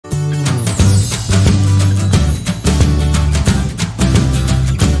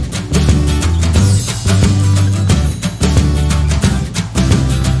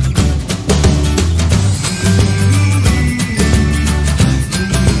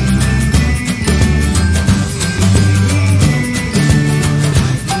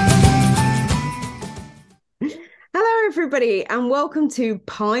everybody, and welcome to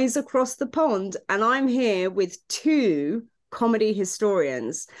Pies Across the Pond. And I'm here with two comedy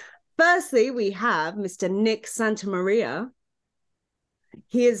historians. Firstly, we have Mr. Nick Santamaria.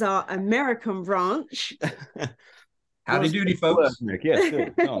 He is our American branch. Howdy doody, folks. Nick. Yes,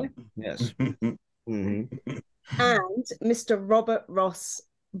 good. Oh, yes. And Mr. Robert Ross,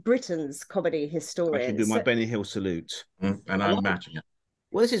 Britain's comedy historian. I should do my Benny Hill salute. And I'm matching it.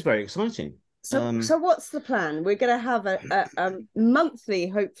 Well, this is very exciting. So what's the plan? We're going to have a monthly,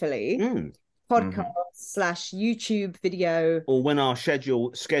 hopefully, podcast / YouTube video. Or when our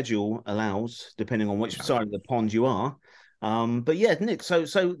schedule allows, depending on which side of the pond you are. But yeah, Nick, so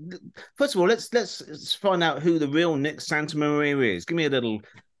first of all, let's find out who the real Nick Santamaria is. Give me a little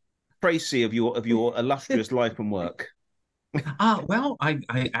précis of your illustrious life and work. Well, I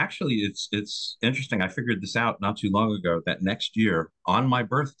actually, it's interesting. I figured this out not too long ago that next year on my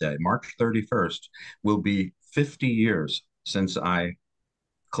birthday, March 31st, will be 50 years since I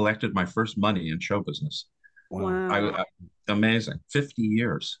collected my first money in show business. Wow. Amazing. 50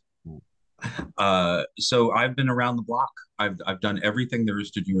 years. So I've been around the block. I've done everything there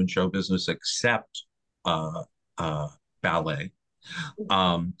is to do in show business except ballet.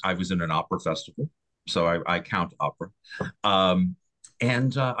 I was in an opera festival. So I count opera.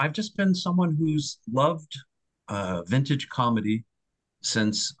 And I've just been someone who's loved vintage comedy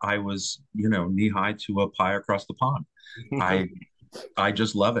since I was, knee-high to a pie across the pond. I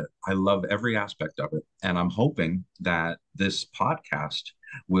just love it. I love every aspect of it. And I'm hoping that this podcast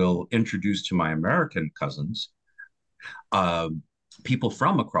will introduce to my American cousins people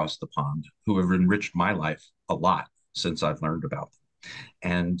from across the pond who have enriched my life a lot since I've learned about them.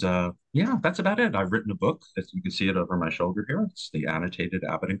 And yeah, that's about it. I've written a book. As you can see it over my shoulder here. It's the annotated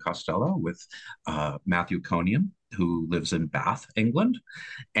Abbott and Costello with Matthew Coniam, who lives in Bath, England.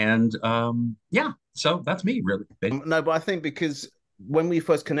 And yeah, so that's me, really. No, but I think because when we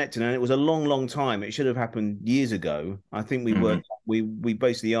first connected, and it was a long, long time, it should have happened years ago. I think we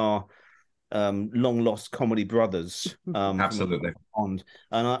basically are long lost comedy brothers. Absolutely. And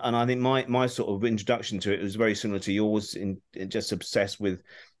I think my sort of introduction to it was very similar to yours, in just obsessed with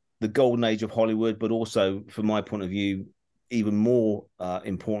the golden age of Hollywood, but also from my point of view, even more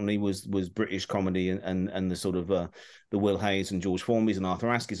importantly was British comedy and the sort of the Will Hayes and George Formby's and Arthur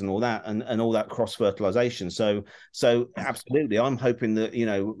Askey's and all that and all that cross fertilization. So absolutely, I'm hoping that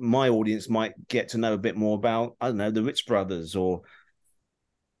my audience might get to know a bit more about, I don't know, the Ritz Brothers or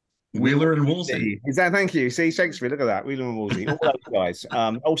Wheeler and Woolsey. Is that? Thank you. See, Shakespeare. Look at that. Wheeler and Woolsey. All those guys.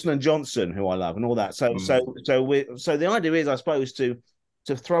 Olsen and Johnson, who I love, and all that. So the idea is, I suppose, to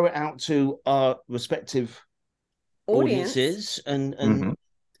throw it out to our respective audiences and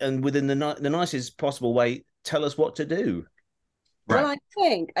within the nicest possible way, tell us what to do. Right. Well,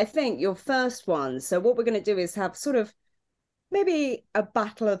 I think your first one. So what we're going to do is have sort of maybe a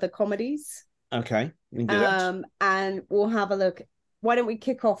battle of the comedies. Okay. We can do that. And we'll have a look. Why don't we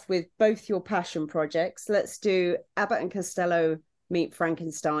kick off with both your passion projects? Let's do Abbott and Costello Meet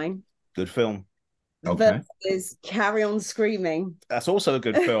Frankenstein. Good film. Okay. Versus Carry On Screaming. That's also a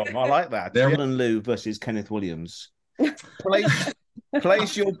good film. I like that. Darren and Lou versus Kenneth Williams.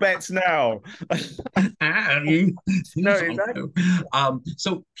 Place your bets now. No, exactly.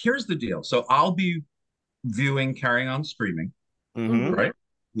 So here's the deal. So I'll be viewing Carry On Screaming, right?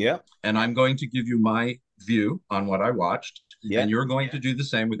 Yeah. And I'm going to give you my view on what I watched. Yeah. And you're going to do the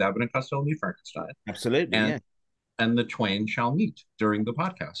same with Abbott and Costello Meet Frankenstein. Absolutely. And the twain shall meet during the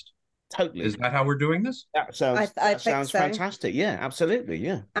podcast. Totally. Is that how we're doing this? That sounds fantastic. Yeah, absolutely.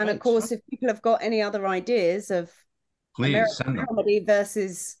 Yeah. And of course, if people have got any other ideas of please American send them. comedy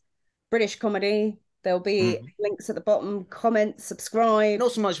versus British comedy, there'll be links at the bottom. Comment, subscribe.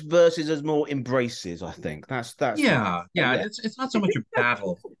 Not so much verses as more embraces. I think that's yeah. It's not so much a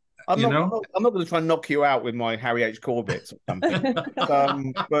battle. I'm not going to try and knock you out with my Harry H. Corbett or something.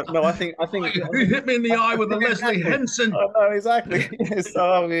 But no, I think you hit me in the eye with a Leslie Henson. Oh, no, exactly. Yes.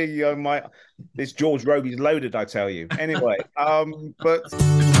 This George Robey's loaded, I tell you. Anyway,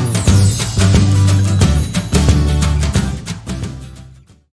 but.